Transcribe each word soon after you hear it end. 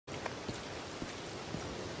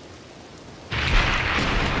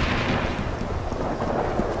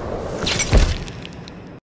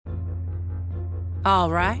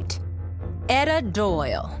All right. Etta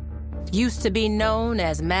Doyle. Used to be known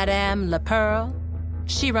as Madame Le Pearl.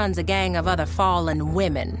 She runs a gang of other fallen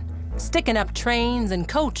women, sticking up trains and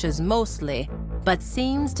coaches mostly, but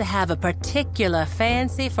seems to have a particular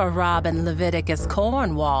fancy for robbing Leviticus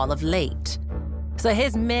Cornwall of late. So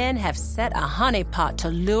his men have set a honeypot to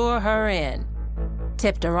lure her in.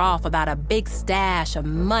 Tipped her off about a big stash of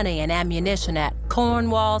money and ammunition at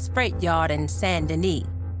Cornwall's freight yard in Saint Denis.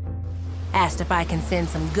 Asked if I can send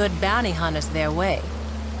some good bounty hunters their way.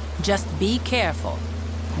 Just be careful.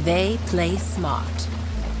 They play smart.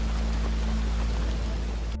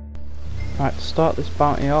 Right, to start this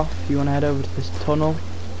bounty off, you want to head over to this tunnel,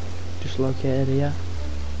 just located here.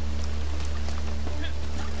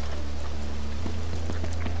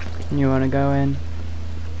 And you want to go in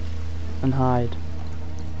and hide.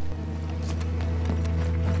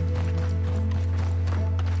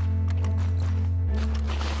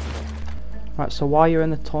 Right, so while you're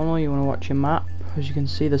in the tunnel, you want to watch your map. As you can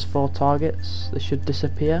see, there's 4 targets. They should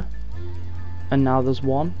disappear. And now there's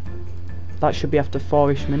 1. That should be after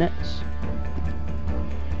 4-ish minutes.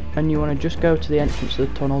 And you want to just go to the entrance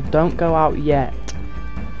of the tunnel. Don't go out yet.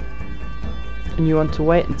 And you want to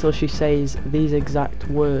wait until she says these exact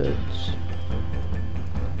words.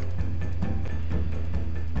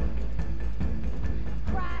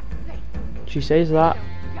 She says that.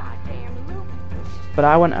 But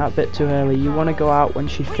I went out a bit too early. You want to go out when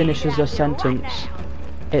she finishes her sentence.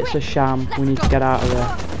 It's a sham. We need to get out of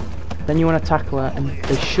there. Then you want to tackle her, and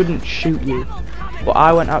they shouldn't shoot you. But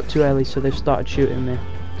I went out too early, so they've started shooting me.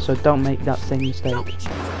 So don't make that same mistake.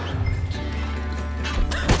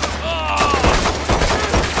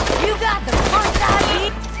 You got the first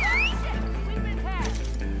ID.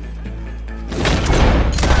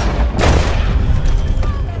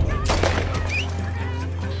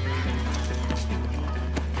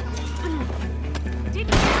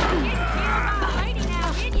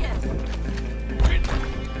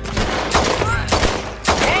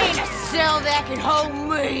 Ain't a cell that can hold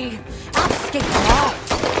me. I'm escaping off.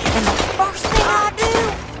 And the first thing I do,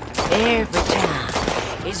 every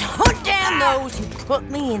time, is hunt down those who put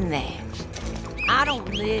me in there. I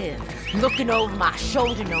don't live looking over my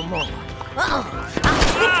shoulder no more. I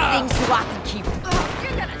fix things so I can keep it.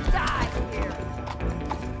 You're gonna die here.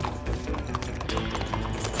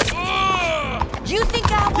 You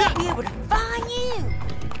think I won't be able to find you?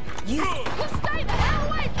 You stay the hell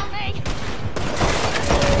away from me!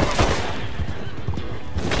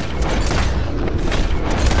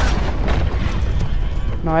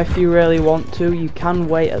 Now if you really want to, you can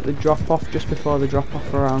wait at the drop-off just before the drop-off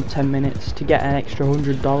for around 10 minutes to get an extra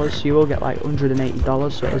 $100, so you will get like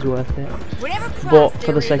 $180, so it is worth it. But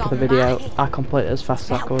for the sake of the video, I completed it as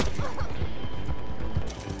fast as I could.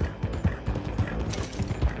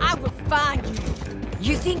 I will find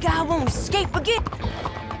you. You think I won't escape again?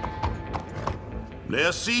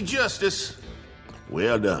 Let's see justice.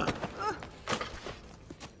 Well done.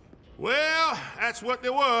 Well, that's what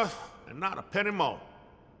there was, and not a penny more.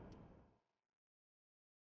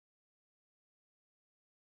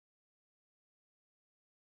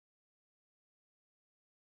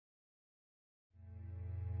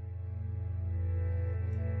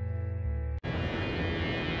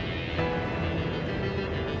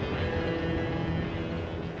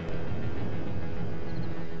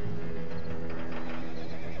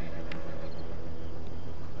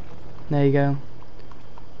 There you go.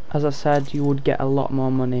 As I said, you would get a lot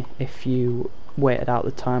more money if you waited out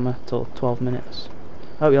the timer till 12 minutes.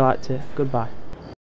 Hope you liked it. Goodbye.